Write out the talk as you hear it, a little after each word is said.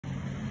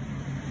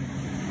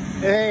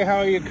Hey, how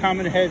are you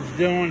common heads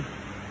doing?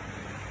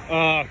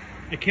 I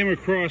came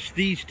across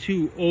these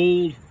two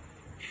old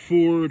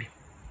Ford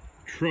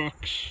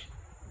trucks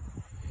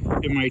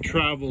in my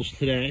travels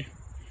today.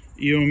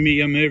 You know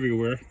me, I'm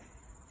everywhere.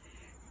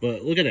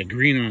 But look at that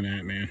green on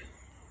that, man.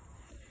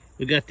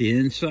 Look at the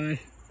inside.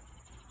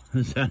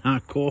 Is that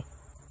not cool?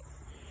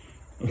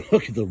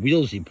 Look at the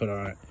wheels he put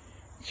on it.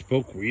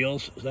 Spoke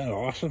wheels. Is that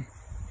awesome?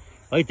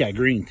 I like that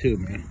green too,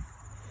 man.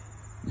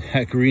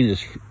 That green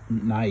is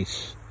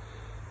nice.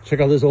 Check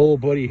out this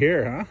old buddy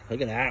here, huh? Look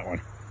at that one.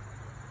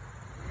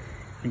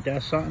 Think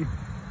that's something?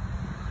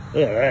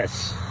 Look at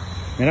this.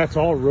 Man, that's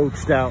all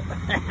roached out.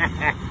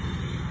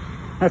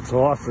 That's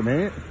awesome,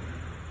 ain't it?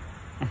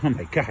 Oh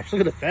my gosh,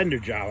 look at the fender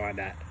job on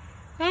that.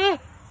 Ah.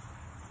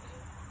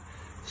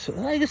 So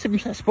I guess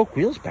it had spoke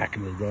wheels back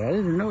in the day. I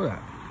didn't know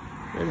that.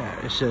 Look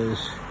at that. It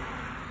says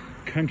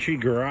Country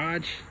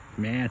Garage.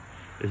 Man,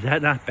 is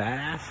that not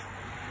badass?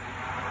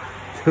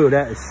 Dude,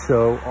 that is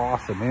so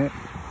awesome, man.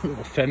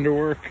 Little fender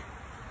work.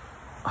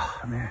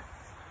 Oh man,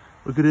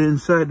 look at the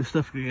inside, the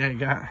stuff you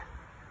got.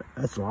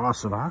 That's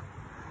awesome, huh?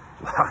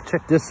 Wow,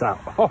 check this out.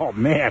 Oh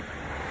man,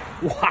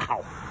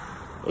 wow.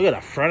 Look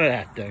at the front of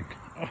that thing.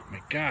 Oh my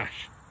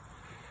gosh.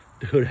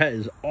 Dude, that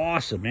is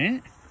awesome,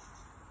 man.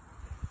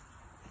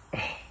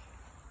 Oh,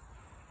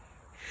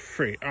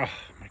 free. Oh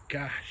my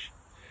gosh.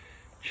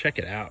 Check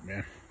it out,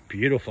 man.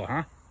 Beautiful,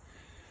 huh?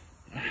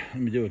 Let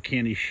me do a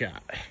candy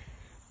shot.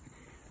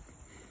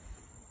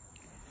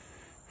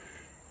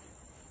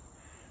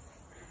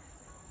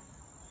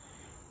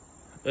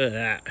 Look at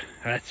that.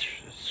 That's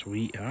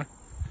sweet, huh?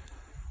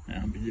 Now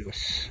let me do a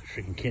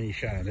freaking candy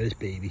shot on this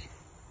baby.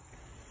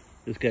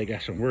 This guy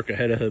got some work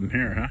ahead of him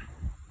here,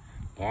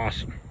 huh?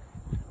 Awesome.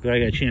 Glad I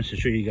got a chance to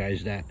show you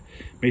guys that.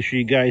 Make sure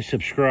you guys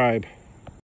subscribe.